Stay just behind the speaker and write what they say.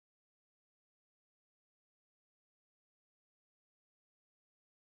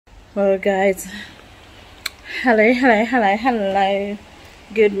Well, guys, hello.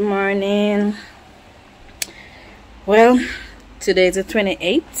 Good morning. Well, today's the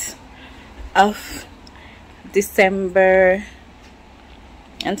 28th of December,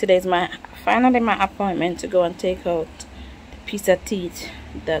 and today's finally my appointment to go and take out the piece of teeth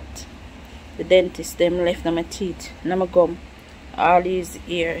that the dentist them left on my teeth and my gum all these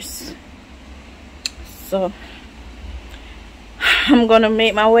years. So I'm gonna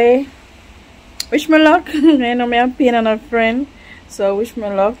make my way. Wish me luck. I know me I'm paying on a friend, so wish me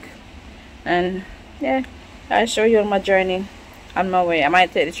luck. And yeah, I'll show you on my journey on my way. I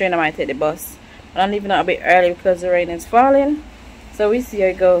might take the train, I might take the bus, but I'm leaving out a bit early because the rain is falling. So we see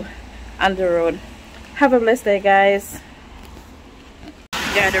her go on the road. Have a blessed day, guys.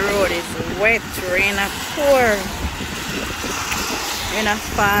 Yeah, the road is wet, rain a pour, rain a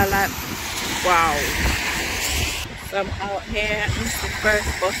fall like wow. So I'm out here. This is the first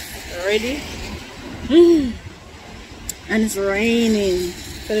bus already. And it's raining.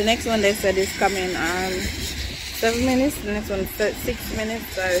 So the next one they said is coming 7 minutes. The next one 6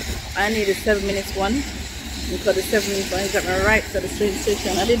 minutes. So I need a 7 minutes one because the 7 minutes one is at my right to the train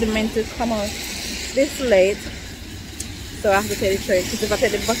station. I didn't mean to come out this late, so I have to take the train. Because if I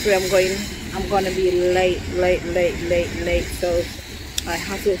take the bus where I'm gonna be late. So I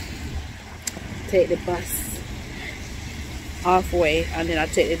have to take the bus halfway, and then I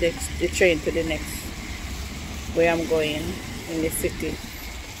take the train to the next where I'm going in the city.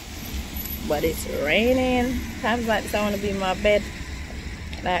 But it's raining. Times like this I want to be in my bed,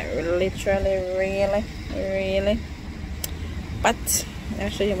 like literally, really. But I'll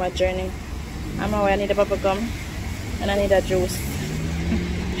show you my journey. I'm aware I need a bubble gum and I need a juice.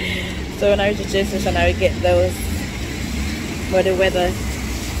 So when I reach the train station I will get those. But the weather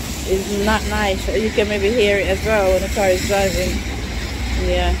is not nice. You can maybe hear it as well when the car is driving.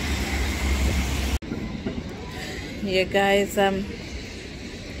 Yeah guys,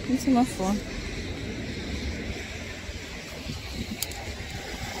 what's my phone?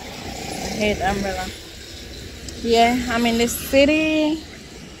 I hate umbrella. Yeah, I'm in the city.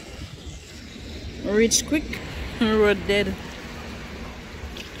 Reach quick. Road dead.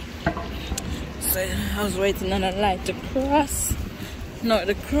 So I was waiting on a light to cross. Not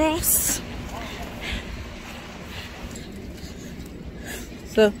the cross.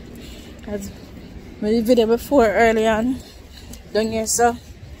 So as made the video before early on down here, so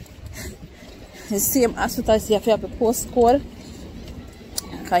the same hospital you have to have a postcode,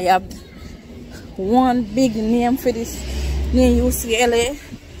 because you have one big name for this near UCLA,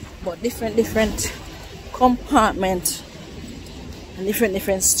 but different compartment and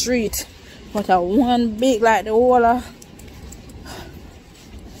different street, but a one big like the whole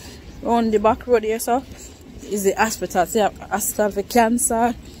on the back road here. So is the hospital. So you have hospital for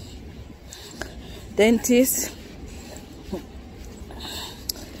cancer, dentist,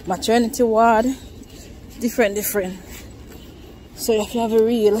 maternity ward, different. So if you have a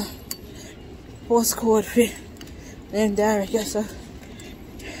real postcode for then direct yourself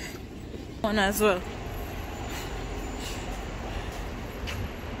one as well.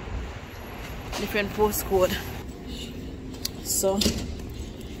 Different postcode. So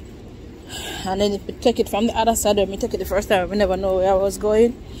and then if you take it from the other side, when we take it the first time, we never know where I was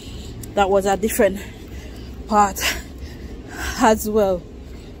going. That was a different part as well.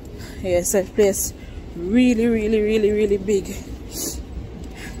 Yes, that place really big.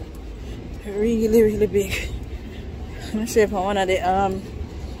 Really big. I'm sure if I one of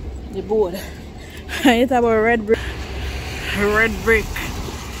the board. It's about red brick.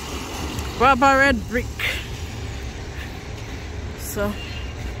 Proper red brick. So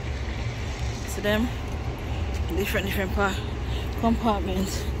them different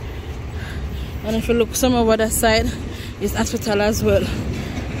compartments. And if you look some over that side is hospital as well.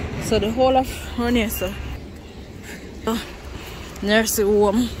 So the whole of run here, so nursing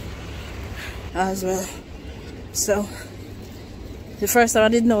home as well. So the first time I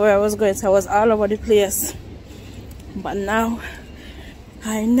didn't know where I was going, so I was all over the place, but now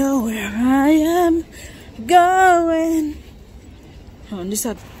I know where I am going. And this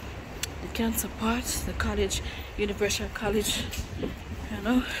is the cancer part, the college, Universal College, you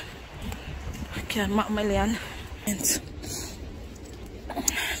know. I can't Macmillan. And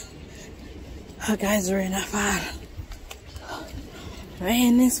oh guys, rain is falling.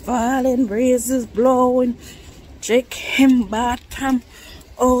 Rain is falling, breeze is blowing. Check him bottom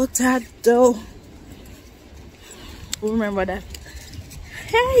out that door. Remember that.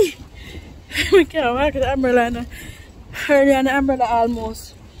 Hey! We can't walk the umbrella now. Early on the umbrella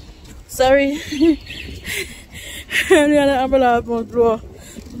almost. Sorry. Early on the umbrella almost blow.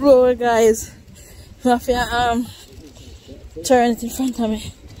 Bro, guys, I have to turn it in front of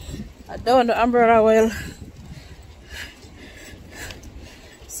me. I don't want the umbrella well,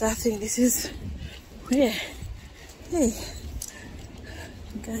 so I think this is where. Hey,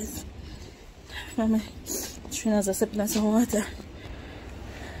 guys, my trainers are sipping on some water.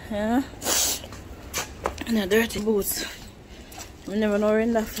 Yeah, and the dirty boots. I never know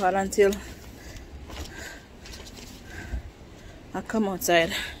rain that fall until I come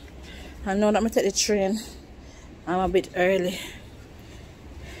outside. I know that I'm gonna take the train. I'm a bit early.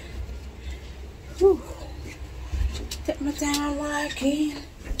 Whew. Take my time walking.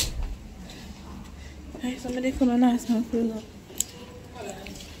 Hey, somebody come and ask me for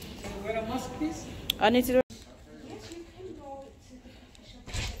I need to do.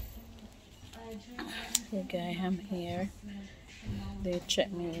 Okay, I'm here. They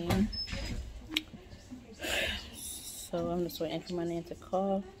checked me in. So I'm just waiting for my name to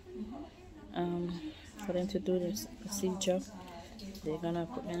call. For them to do this procedure. They're gonna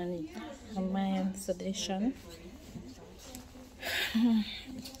put me on a mild sedation. I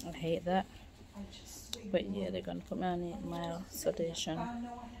hate that. But yeah, they're gonna put me on a mild sedation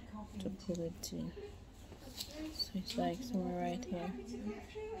to pull it in. So it's like somewhere right here.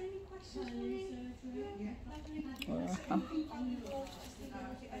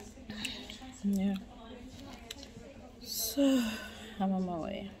 Yeah. So I'm on my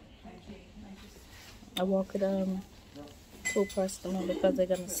way. I walk with two customers because they're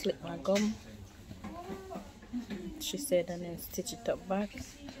gonna slip my gum. She said and then stitch it up back.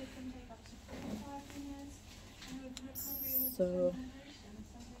 So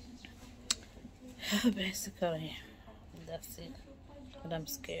basically that's it. But I'm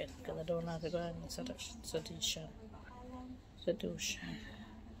scared because I don't have to go on seduction. I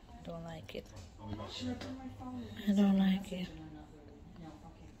don't like it. I don't like it.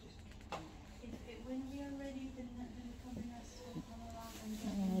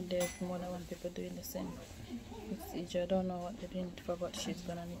 There's more than one people doing the same procedure. I don't know what they're doing for, but she's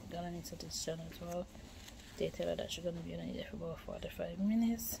gonna need seduction as well. They tell her that she's gonna be in there for about 45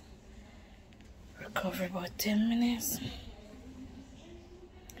 minutes. Recover about 10 minutes.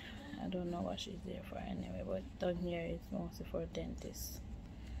 I don't know what she's there for anyway, but down here it's mostly for dentists.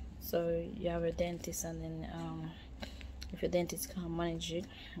 So you have a dentist, and then if your dentist can't manage it,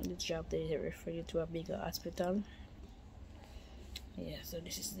 the job, they refer you to a bigger hospital. Yeah, so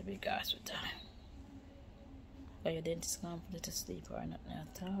this is the bigger hospital. But your dentist can't put it to sleep or not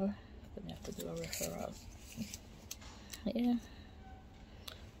at all. But you have to do a referral. Yeah.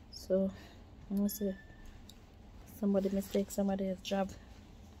 So I'm gonna say somebody mistake somebody else's job.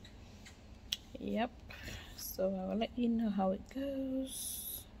 Yep. So I will let you know how it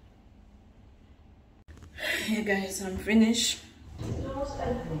goes. Hey guys, I'm finished.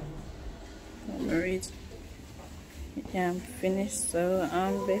 I'm read. Yeah, I'm finished. So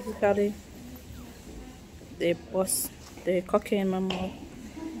basically they bust the cocaine in my mouth,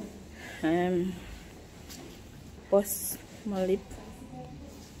 bust my lip,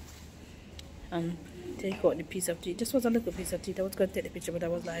 and take out the piece of teeth. This was a little piece of teeth. I was going to take the picture, but I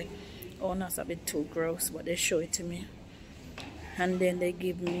was like, oh, that's a bit too gross. But they show it to me, and then they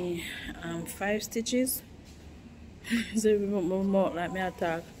give me 5 stitches. So more like me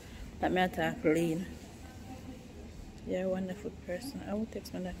attack lean. Yeah, wonderful person. I will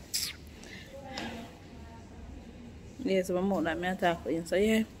text me that. Yeah, so more like me attack lean. So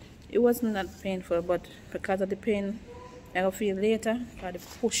yeah, it wasn't that painful, but because of the pain I will feel later, because the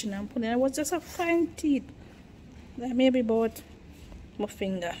pushing and pulling, it was just a fine teeth. Like maybe about my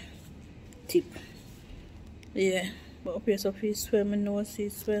finger tip. Yeah, but up here so feet swell, my nose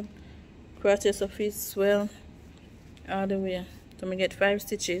feet swell, crotches so feet swell, all the way. So I get 5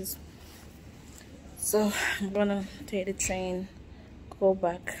 stitches. So I'm gonna take the train, go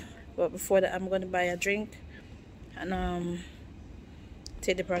back. But before that, I'm gonna buy a drink and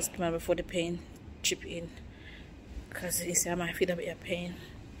take the paracetamol before the pain chip in. Because you see, I might feel a bit of pain.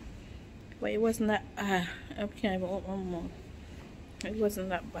 But it wasn't that I can't even open my mouth. It wasn't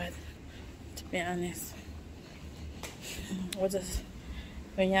that bad, to be honest. What is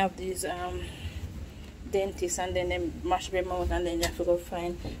when you have these dentists and then they mash their mouth and then you have to go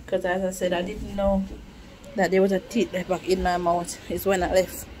find, because as I said, I didn't know that there was a teeth left back in my mouth. It's when I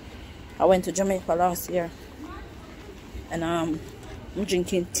left. I went to Jamaica last year and I'm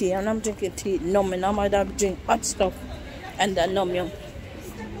drinking tea, and I'm drinking tea numbing. I might have drink hot stuff and that numb you.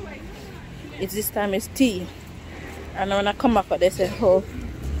 It's this time it's tea, and when I come back they say, oh,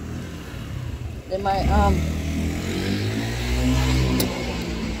 they might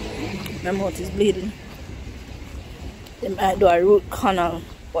my mouth is bleeding. They might do a root canal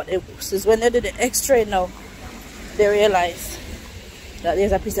But this is when they do the X-ray now, they realize that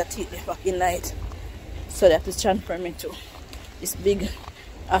there's a piece of teeth there back in night. So they have to transfer me to this big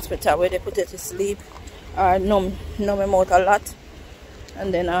hospital where they put it to sleep or numb him out a lot.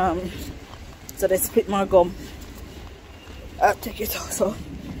 And then so they split my gum. I'll take it out. So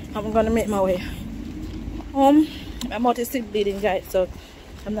I'm gonna make my way home. My mouth is still bleeding, guys, so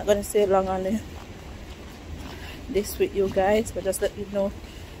I'm not gonna stay long on this with you guys, but just let you know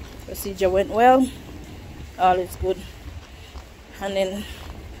procedure went well, all is good. And then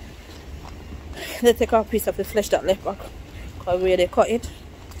they take out a piece of the flesh that left back where they cut it.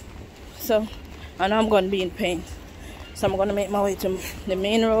 So I know I'm gonna be in pain, so I'm gonna make my way to the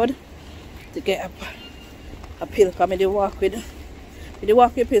main road to get a pill. Because I do walk with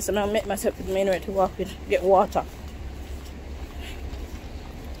pills, and I'll make myself to the main road to walk with, get water.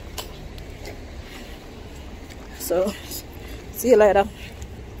 So see you later.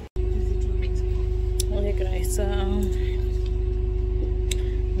 Okay guys,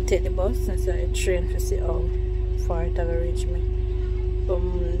 take the bus instead of the train to see how far it will reach me.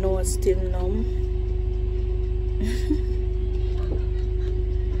 Nose still numb.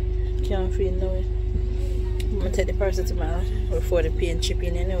 Can't feel no way. I'm gonna take the paracetamol before the pain chip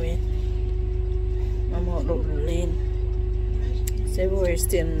in anyway. My mouth look lean. So everywhere is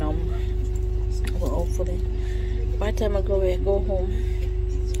still numb. But hopefully by the time I go home,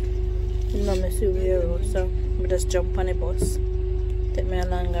 I'm not messy with the road, so I just jump on the bus. Take me a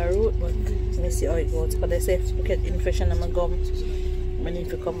longer route, but let me see how it goes. Because they say if I get infection in my gum, I need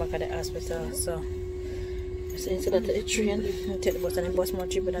to come back at the hospital. So instead of the train, I take the bus, and the bus more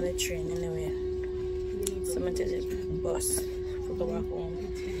cheaper than the train anyway. So I'm going to take the bus to go back home.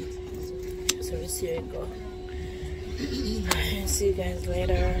 So we'll see how it goes. See you guys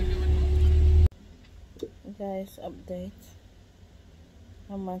later. Guys, update.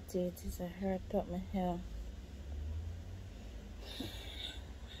 My teeth is a hurt up my hair.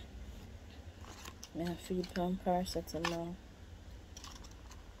 I feed from paracetamol.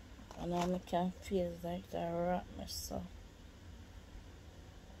 And now I can feel like I wrap myself.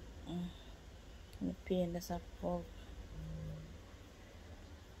 The pain is up up.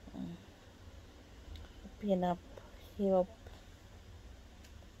 The pain up here up.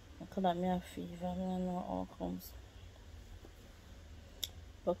 I could have me a fever. I don't know how it comes.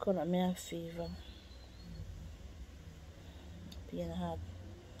 But could have me a fever. Pain hard.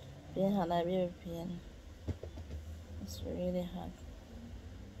 Pain hard, like baby pain. It's really hard.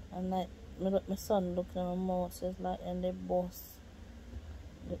 And like my son looking at my mouth, so it's like in the boss.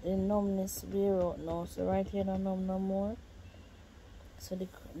 The numbness wear out now, so right here don't numb no more. So the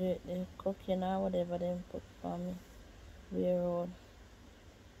cocaine or whatever they put on me wear out.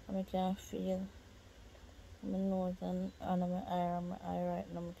 And I can't feel my nose and under my eye right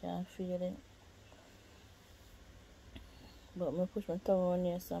now. I can't feel it. But I push my tongue on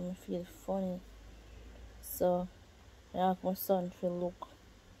here, so I feel funny. So I ask my son to look.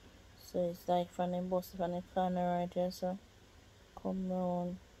 So it's like from the bus from the corner right here, so come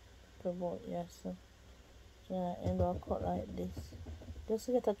round to about here, so yeah, end up cut like this. Just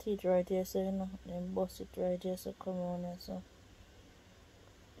to get a teeth right here, so you know, then bust it right here, so come round here, so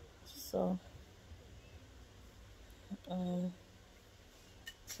so I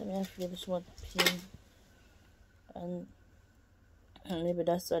feel this much pain, and maybe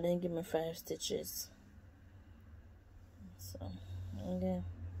that's why they didn't give me 5 stitches. So okay.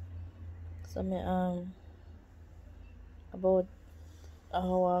 So me about an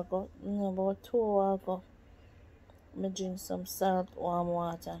hour ago, about 2 hours ago, I drink some salt warm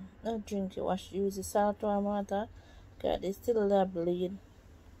water. Not drink it, use the salt warm water, because they still there bleed.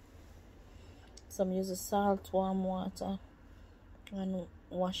 So I use the salt warm water and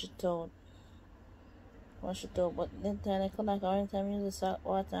wash it out. But then time I come back every time I use the salt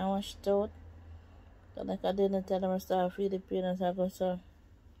water and wash it out. So like I didn't tell them I start feel the pain as I go, so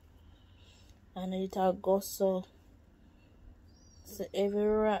and it all goes so every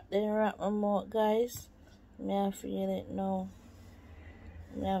rat they wrap my mouth, guys. I feel it now.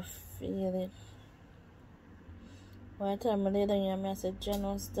 I feel it. By the time I lay down here, I said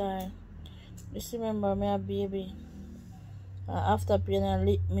General Star. Just remember me a baby. After pain and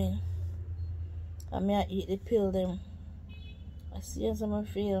lick me. And I eat the pill them. I see as I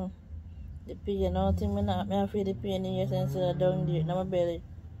feel the pain. I don't think I feel the pain in here since I down there in my belly.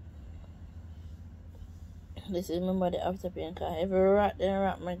 This is remember the after pain, because every rat they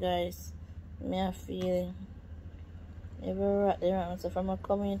wrap me, guys. I feel it. Every rat they wrap me. So from I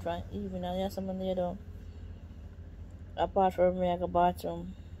come in from evening and there's someone there down. Apart from me, I go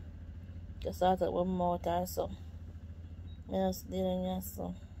bathroom. Just start up with my mouth or so. I just dealing with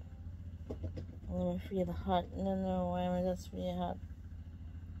so. I feel hot. I don't know why I just feel hot.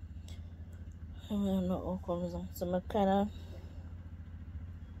 I don't know how comes on. So I kinda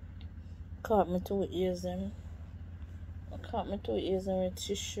caught my 2 ears in. I caught my 2 ears in with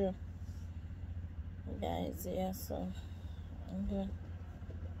tissue. Guys, yeah, so okay.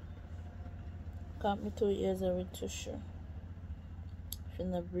 Caught my 2 ears in with tissue.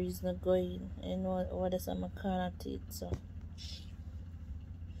 Feel the breeze not going. You know what is on my corner teeth, so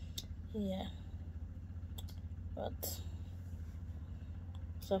yeah. But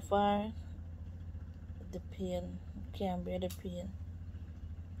so far the pain, I can't bear the pain.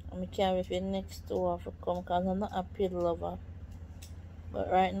 And I can't wait for the next 2 hours to come because I'm not a pill lover. But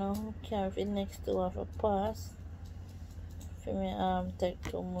right now, I can't wait for the next 2 hours to pass for me take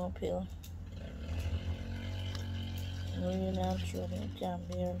 2 more pills. Really and truly, I can't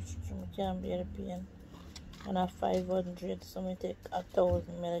bear the pain. And I 500, so I take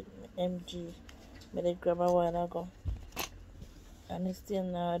 1,000 mg milligram a while ago. And it's still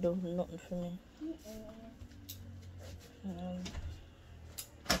now do nothing for me.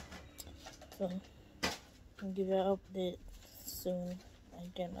 So I'll give you an update soon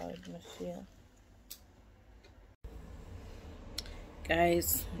again how it may feel.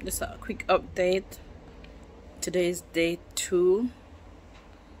 Guys, just a quick update. Today is day 2.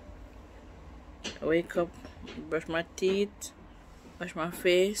 I wake up, brush my teeth, wash my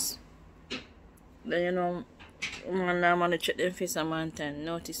face. Then you know, when I'm gonna check the face a man time,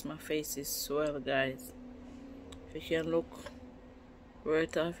 notice my face is swell, guys. If you can look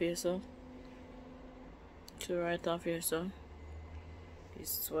right off here, so to right off here, so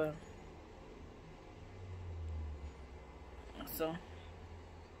it's swell. So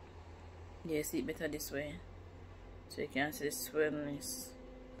yeah, see it better this way, so you can see the swellness.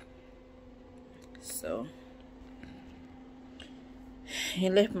 So he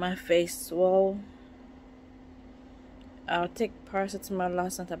left my face swell. I'll take paracetamol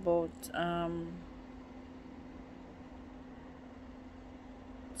last night about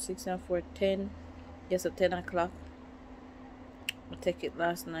 6 and 4:10. Yes, at 10 o'clock. I take it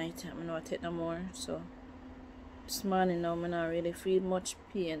last night. I'm not take no more. So this morning now, I not really feel much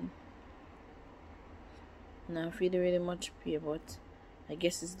pain. Not feel really much pain, but I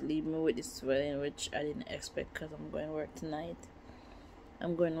guess it's leaving me with this swelling, which I didn't expect because I'm going to work tonight.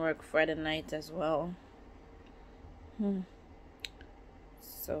 I'm going to work Friday night as well.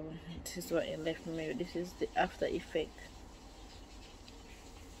 So this is what it left me with. This is the after effect.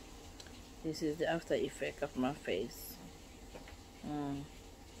 This is the after effect of my face. So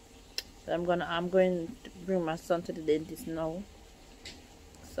I'm going to bring my son to the dentist now.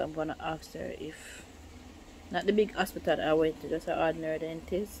 So I'm gonna ask her if, not the big hospital I went to, just an ordinary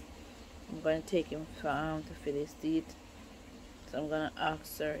dentist. I'm gonna take him to fill his teeth. So I'm gonna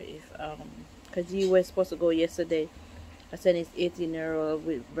ask her if because he was supposed to go yesterday. I sent his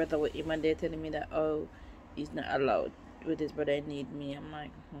 18-year-old brother with him, and they're telling me that he's not allowed with his brother. I need me. I'm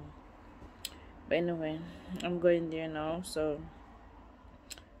like, But anyway, I'm going there now, so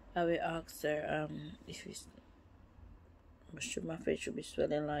I will ask her if my face should be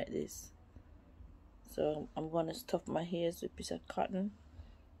swelling like this. So I'm gonna stuff my ears with a piece of cotton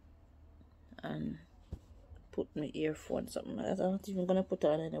and put my earphone something like that. I'm not even gonna put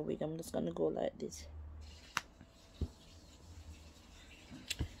on any wig. I'm just gonna go like this.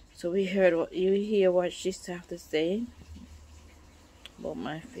 So we heard what you hear what she have to say about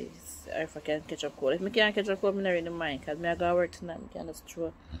my face. Or if I can catch a cold. If I can't catch a cold, I don't really mind, because I gotta work tonight. I can just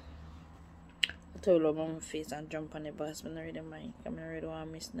throw a towel over my face and jump on the bus. I don't really mind. I don't really want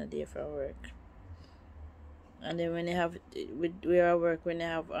to miss no day for work. And then when they have where I work, when they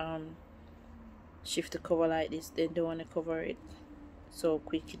have shift to cover like this, they don't want to cover it so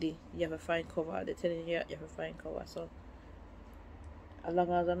quickly. You have to find cover. They're telling you have to find cover. So as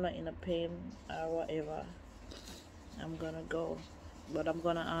long as I'm not in a pain or whatever, I'm gonna go. But I'm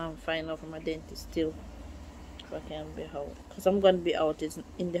gonna find out from my dentist still if I can be out, because I'm gonna be out. It's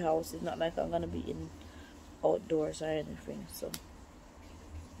in the house. It's not like I'm gonna be in outdoors or anything. So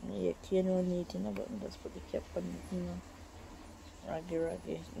yeah, can't really need it, but just put the cap on,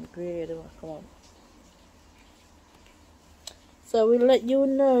 raggy, gray, come on. So we'll let you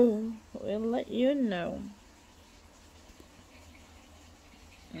know.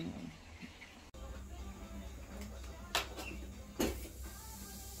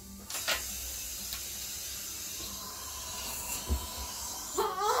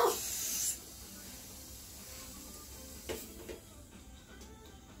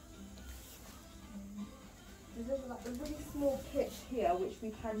 There's a really small pitch here which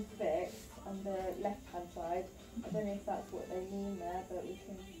we can fix on the left hand side. I don't know if that's what they mean there, but we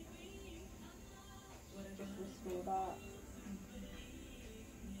can just restore that.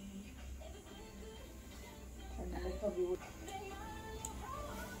 And they probably would.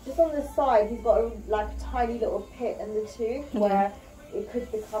 Just on the side, he's got a tiny little pit in the tooth where it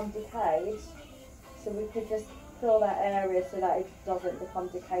could become decayed. So we could just fill that area so that it doesn't become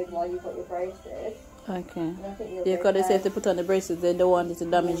decayed while you've got your braces. Okay. And I think Yeah, because they say if they put on the braces, they don't want it to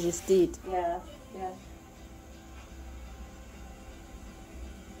damage his teeth. Yeah, yeah.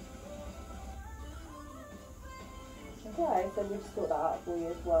 Okay, so we'll just sort that out for you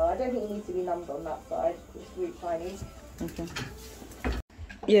as well. I don't think it needs to be numbed on that side. It's really tiny. Okay.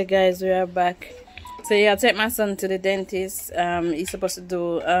 Yeah, guys, we are back. So yeah, I take my son to the dentist. He's supposed to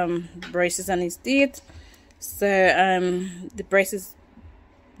do braces on his teeth. So the braces,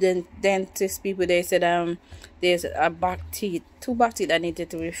 the dentist people, they said there's a two back teeth that needed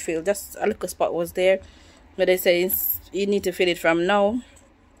to be filled. Just a little spot was there, but they said you need to fill it from now.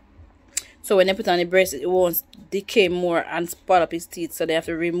 So when they put on the braces, it won't decay more and spoil up his teeth. So they have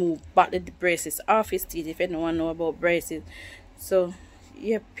to remove back the braces off his teeth. If anyone know about braces, so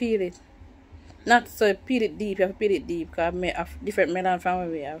yeah, peel it. Not so peel it deep. You have to peel it deep because I have different melon from where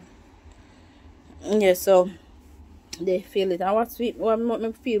we have. Yeah, so they feel it. And what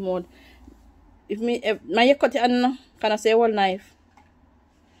me feel more? If my cut it and can I say one knife?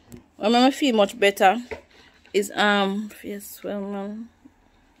 What me feel much better is yes, well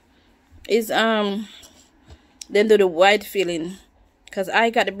is then do the white filling, because I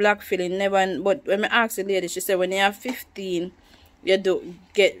got the black filling never. But when I asked the lady, she said when you have 15 you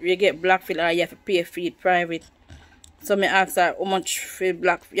get black filling, or you have to pay for it private. So me asked her how much for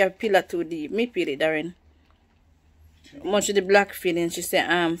black, you have peel it too deep. Me peel it, Darren. How much of the black filling? She said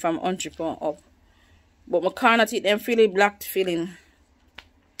from £100 up. But my can't eat them filling black filling.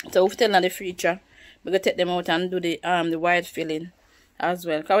 So we've tell her the future, we're gonna take them out and do the white filling as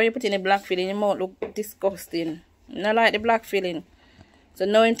well. Because when you put in the black filling, your mouth look disgusting. You don't like the black filling. So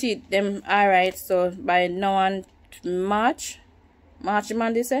now in teeth them alright. So by now and March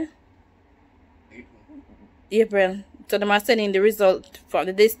man they say? April. So they are sending the result from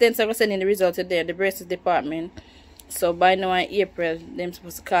the distance. I'm sending the result today, the braces department. So by now in April, them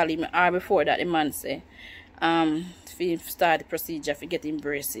supposed to call him, or before that the man say to start the procedure for getting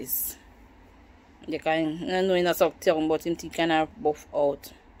braces. They can, I know not so talking about him teeth kind of buff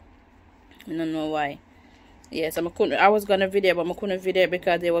out. I don't know why. Yes, I was gonna video, but I couldn't video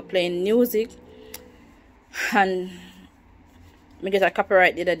because they were playing music, and I get a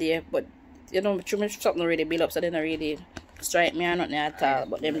copyright the other day. But you know, something really build up, so they don't really strike me or nothing at all.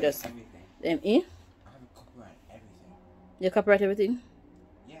 But them just everything. Them I have a copyright everything. You copyright everything?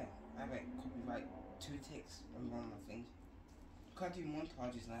 Yeah, I have a copyright 2 ticks on one of my things. I can't do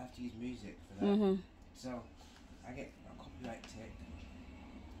montages and I have to use music for that. So I get a copyright tick.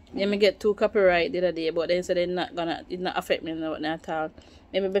 Yeah, me get 2 copyright the other day, but they said it not affect me at all.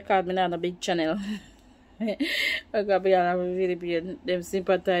 Maybe because me not a big channel. Because me have really big, them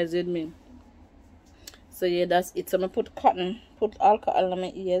sympathize with me. So yeah, that's it. So I put alcohol on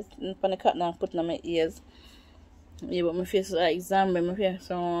my ears, and put the cotton and put on my ears. Yeah, but my face is like exam, my face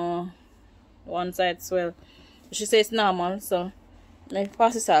so one side swell. She says it's normal, so I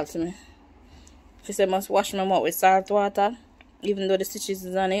pass the salt to me. She said I must wash my mouth with salt water, even though the stitches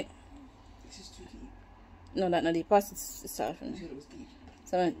is on it. This is too deep. No, that not deep. Pass the salt for me. You said it was deep.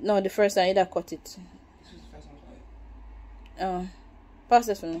 So no, the first time you cut it. This was the first time I got it. Pass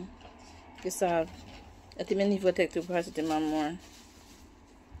this for me. The salt. I think I need to take 2 paracetamol more.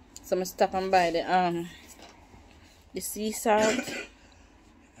 So I stop and buy the sea salt.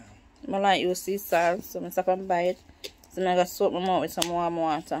 I like use sea salt, so I stop and buy it. So I got soak my mouth with some warm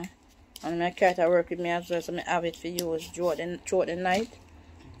water. And I carry it to work with me as well, so I have it for use throughout the night.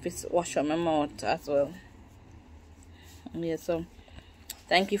 If wash up my mouth as well. Yeah, so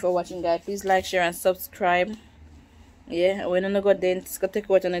thank you for watching, guys. Please like, share and subscribe. Yeah, when you go dentist, go take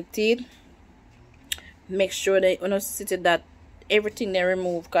out on the teeth. Make sure that when you see that everything they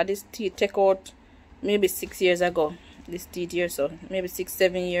remove, because this teeth take out maybe 6 years ago. This teeth here, so maybe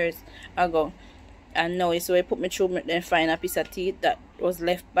 6-7 years ago. And now so I put me through then find a piece of teeth that was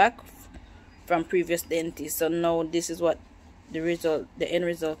left back from previous dentist. So now this is what the end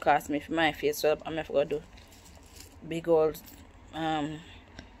result cost me for my face. So I'm gonna do big old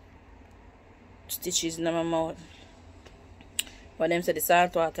stitches in my mouth. But them said the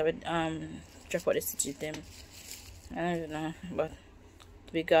salt water would drop out the stitches them. I don't know, but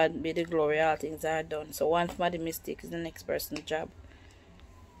to God be the glory, all things are done. So one for the mistake is the next person's job.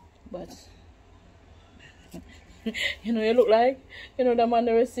 But You know, you look like, you know, the man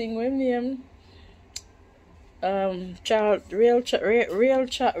that was singing with name. Ray Charles. Ray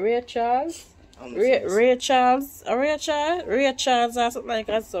Charles or something like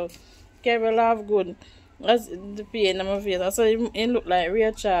that. So, Kevin laugh good. That's the pain in my face. So, he look like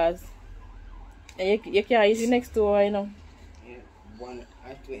Ray Charles. And you can't eat it next door, you know. Yeah, I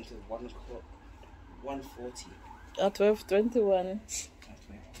have to wait until 1 o'clock. 1:40. At 12:21.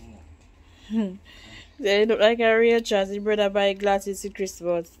 They look like a Ray Charles. His brother buy glasses to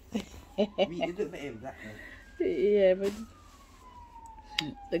Christmas. We look better in black though. Yeah, but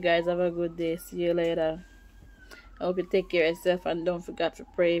the guys have a good day. See you later. I hope you take care of yourself and don't forget to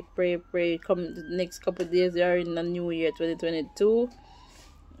pray. Come the next couple of days, we are in the new year 2022.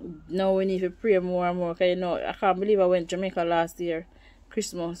 Now we need to pray more and more. Cause you know, I can't believe I went to Jamaica last year,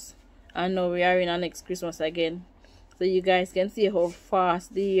 Christmas, and now we are in our next Christmas again. So you guys can see how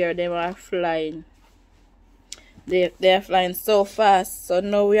fast the year they are flying. They are flying so fast. So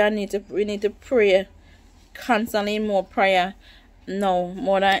now we need to pray. Constantly more prayer now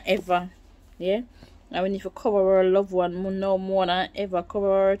more than ever. Yeah, and we need to cover our loved one now more than ever,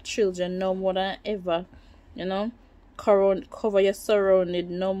 cover our children now more than ever, you know, cover your surrounded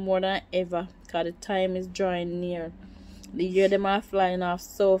no more than ever, because the time is drawing near. The year them are flying off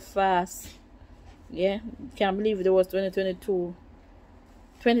so fast. Yeah, can't believe it was 2022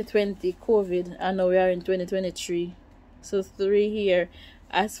 2020 COVID and now we are in 2023. So 3 years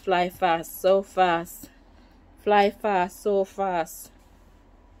as fly fast, so fast. Fly fast, so fast.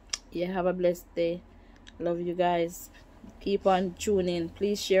 Yeah, have a blessed day. Love you guys. Keep on tuning.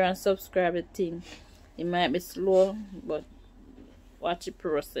 Please share and subscribe the thing. It might be slow, but watch the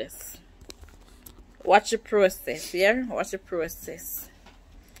process. Watch the process, yeah? Watch the process.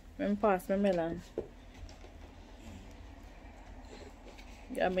 Let me pass my melon.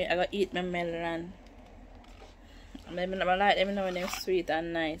 I gotta eat my melon. Let me like them know when they're sweet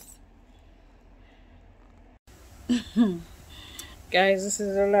and nice. Guys, this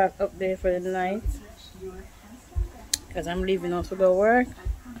is the last update for the night because I'm leaving out to go work,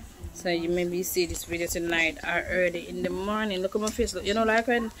 so you maybe see this video tonight or early in the morning. Look at my face. Look, you know, like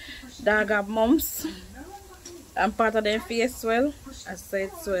when dog have mumps and part of their face swell, I say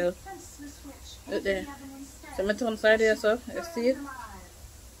it swell. Look there. So my tongue side there, so you see it.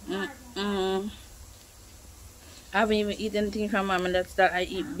 I haven't even eaten anything from mom, and that's that I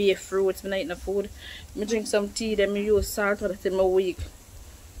eat beer fruits. I'm not eating the food. I drink some tea, then I use salt for that in my week.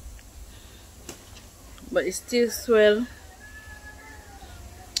 But it still swell.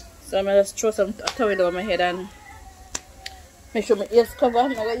 So I'm gonna just throw some towel over my head and make sure my ears cover.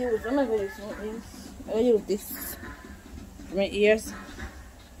 I'm gonna use this for my ears.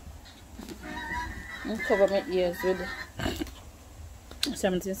 And cover my ears with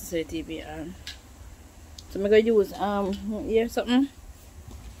something to say TV on. So I'm going to use ear something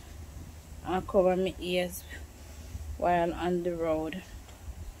and cover my ears while on the road.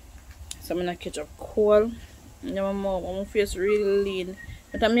 So I'm going to catch up cold. And then my face really lean.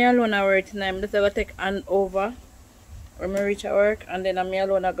 But I'm alone at work tonight. I'm just going to take hand over when I reach at work, and then I'm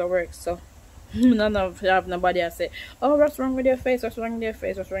alone at work. So none of have nobody I say, oh, what's wrong with your face? What's wrong with your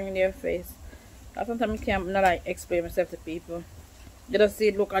face? What's wrong with your face? I sometimes can't not like explain myself to people. They just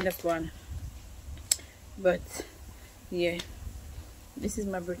see look on this one. But yeah, this is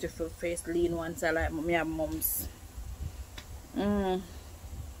my beautiful face, lean ones. I like me have mums. Oh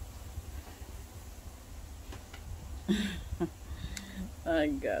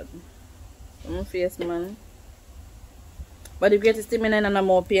God, my face, man. But if you get to see me then I'm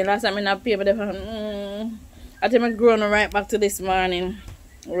more pain. Last time I not pain, but I think I'm growing right back to this morning.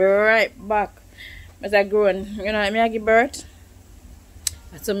 Right back. As I growing, you know, I give birth.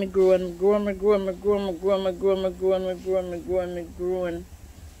 So me growing.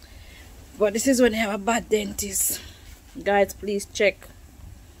 But this is when I have a bad dentist. Guys, please check.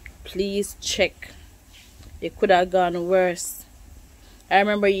 Please check. It could have gone worse. I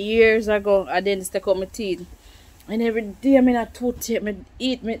remember years ago, a dentist take out my teeth. And every day I mean a toothpick, I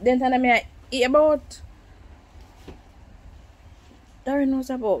eat me. Then I eat about. Darren knows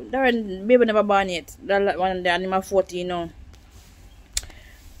about. Darren baby never born yet. That one of the animal 14 now.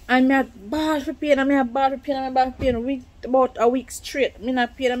 And I had bad for pain, about a week straight. I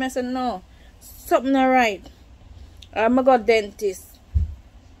not pain, I said no, something not right. I got dentist.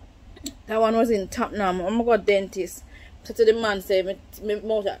 That one was in Tottenham. I got dentist. So to the man say, my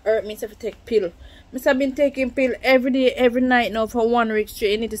mouth hurt me, so I take pill. I've been taking pill every day, every night now for 1 week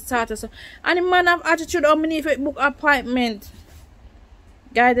straight. You need to start us. And the man have attitude on me need to book appointment.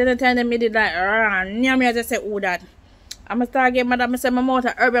 Guy didn't tell them me did like, I just say, oh that. I'm start getting mad at me, say my mouth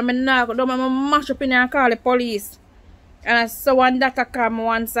herb and me knock, don't me mash up in there and call the police. And I saw one doctor come on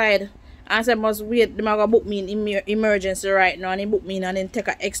one side and said must wait, they go book me in emergency right now, and he book me in and then take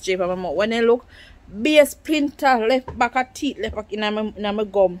a X-ray for my mouth. When they look, be splinter left back a teeth left back in my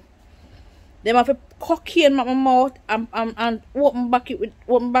gum. They have to cocaine my mouth and open back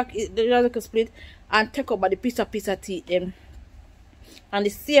it the other split and take up the piece of teeth them. And the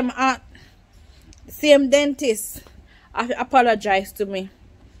same dentist apologize to me.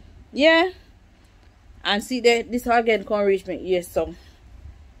 Yeah. And see this again can't reach me. Yes, so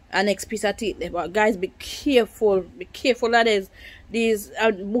and next piece of teeth. But guys, be careful. Be careful of these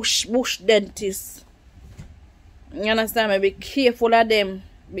bush dentists. You understand me? Be careful of them.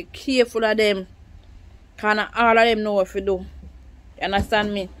 Be careful of them. Cause all of them know what to do. You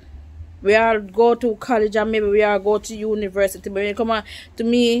understand me? We all go to college and maybe we all go to university. But when you come on to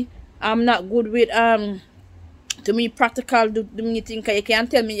me, I'm not good with to me practical do me think you can't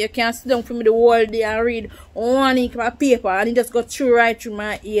tell me you can't sit down for me the whole day and read one ink of paper and it just go through right through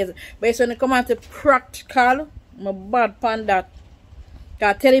my ears. But it's when you come on to practical, I'm bad pan that.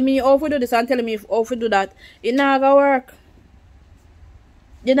 Cause telling me how to do this and telling me how to do that, it not gonna work.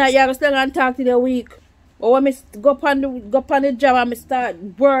 You know, you have to stay and talk to the week. Or when I go upon the job and I start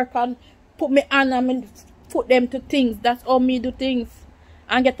work and put me on and put them to things. That's how me do things.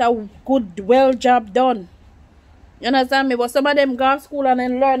 And get a good, well job done. You understand me? But some of them go to school and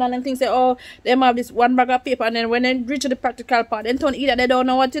then learn and then think say, oh, they have this one bag of paper, and then when they reach the practical part, then turn either they don't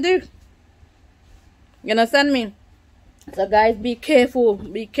know what to do. You understand me? So guys, be careful.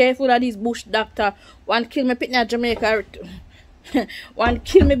 Be careful of these bush doctor. One kill me pitney at Jamaica. One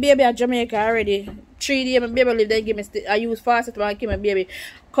kill me baby at Jamaica already. 3 days my baby live, they give me I use fast to kill my baby.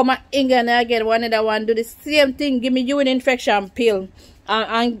 Come at England again, one other one do the same thing, give me urine infection pill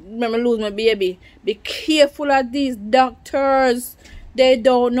and make me lose my baby. Be careful of these doctors. They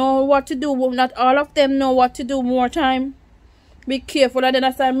don't know what to do. Not all of them know what to do more time. Be careful of them,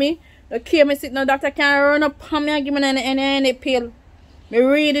 understand me? The care me sit no doctor can't run up on me and give me any pill. Me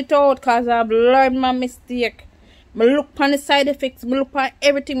read it out because I've learned my mistake. Me look on the side effects, me look on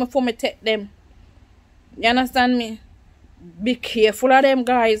everything before me take them. You understand me? Be careful of them,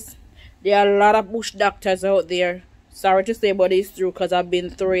 guys. There are a lot of bush doctors out there. Sorry to say, but it's true because I've been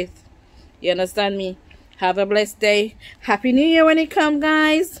through it. You understand me? Have a blessed day. Happy New Year when it comes,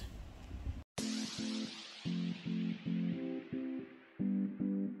 guys.